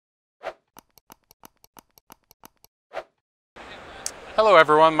Hello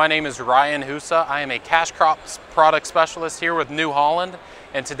everyone, my name is Ryan Husa. I am a cash crops product specialist here with New Holland,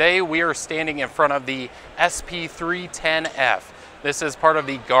 and today we are standing in front of the SP310F. This is part of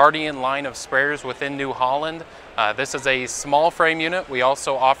the Guardian line of sprayers within New Holland. This is a small frame unit. We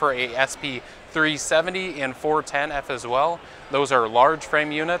also offer a SP370 and 410F as well. Those are large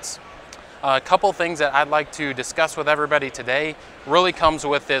frame units. A couple things that I'd like to discuss with everybody today really comes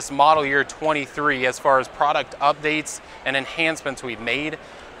with this model year 23 as far as product updates and enhancements we've made.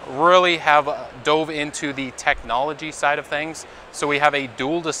 Really have dove into the technology side of things. So we have a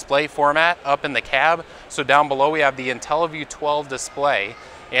dual display format up in the cab. So down below we have the IntelliView 12 display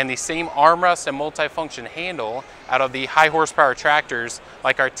and the same armrest and multifunction handle out of the high horsepower tractors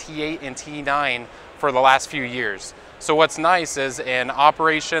like our T8 and T9 for the last few years. So what's nice is an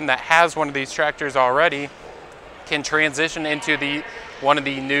operation that has one of these tractors already can transition into one of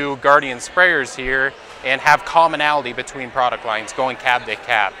the new Guardian sprayers here and have commonality between product lines going cab to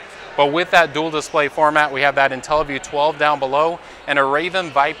cab. But with that dual display format, we have that IntelliView 12 down below and a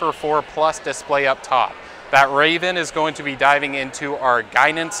Raven Viper 4 Plus display up top. That Raven is going to be diving into our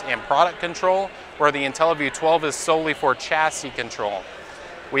guidance and product control, where the IntelliView 12 is solely for chassis control.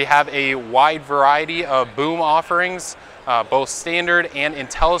 We have a wide variety of boom offerings, both standard and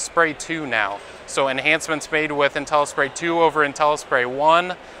IntelliSpray II now. So enhancements made with IntelliSpray II over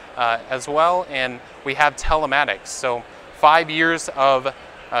IntelliSpray I as well, and we have telematics. So 5 years of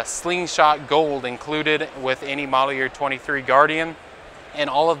Slingshot Gold included with any model year 23 Guardian. And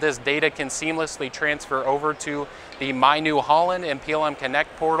all of this data can seamlessly transfer over to the My New Holland and PLM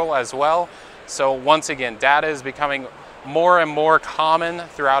Connect portal as well. So once again, data is becoming more and more common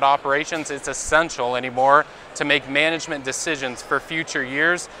throughout operations. It's essential anymore to make management decisions for future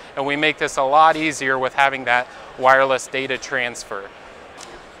years, and we make this a lot easier with having that wireless data transfer.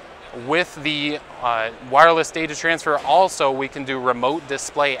 With the wireless data transfer also, we can do remote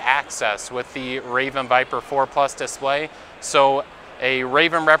display access with the Raven Viper 4 Plus display. So a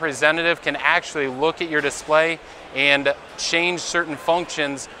Raven representative can actually look at your display and change certain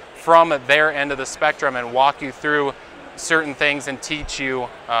functions from their end of the spectrum and walk you through certain things and teach you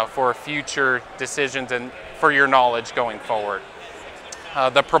for future decisions and for your knowledge going forward.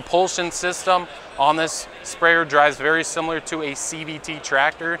 The propulsion system on this sprayer drives very similar to a CVT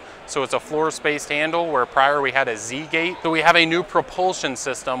tractor. So it's a floor spaced handle where prior we had a Z-gate. So we have a new propulsion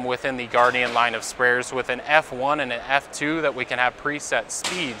system within the Guardian line of sprayers with an F1 and an F2 that we can have preset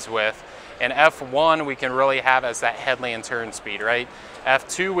speeds with. And F1 we can really have as that headland turn speed, right?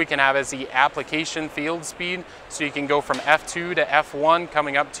 F2 we can have as the application field speed, so you can go from F2 to F1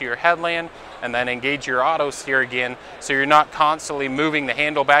 coming up to your headland and then engage your auto steer again, so you're not constantly moving the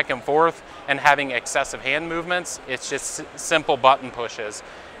handle back and forth and having excessive hand movements. It's just simple button pushes.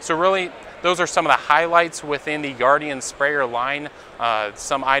 So really those are some of the highlights within the Guardian sprayer line,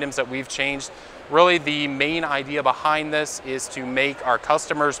 some items that we've changed. Really the main idea behind this is to make our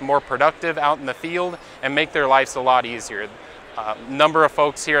customers more productive out in the field and make their lives a lot easier. Number of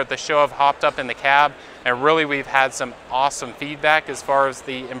folks here at the show have hopped up in the cab, and really we've had some awesome feedback as far as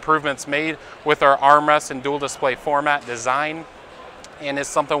the improvements made with our armrest and dual display format design. And it's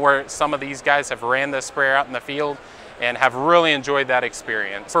something where some of these guys have ran this sprayer out in the field and have really enjoyed that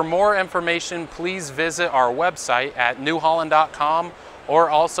experience. For more information, please visit our website at newholland.com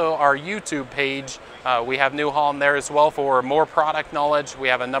or also our YouTube page. We have New Holland there as well for more product knowledge. We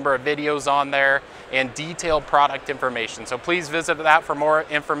have a number of videos on there and detailed product information. So please visit that for more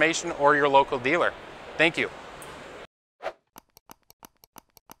information or your local dealer. Thank you.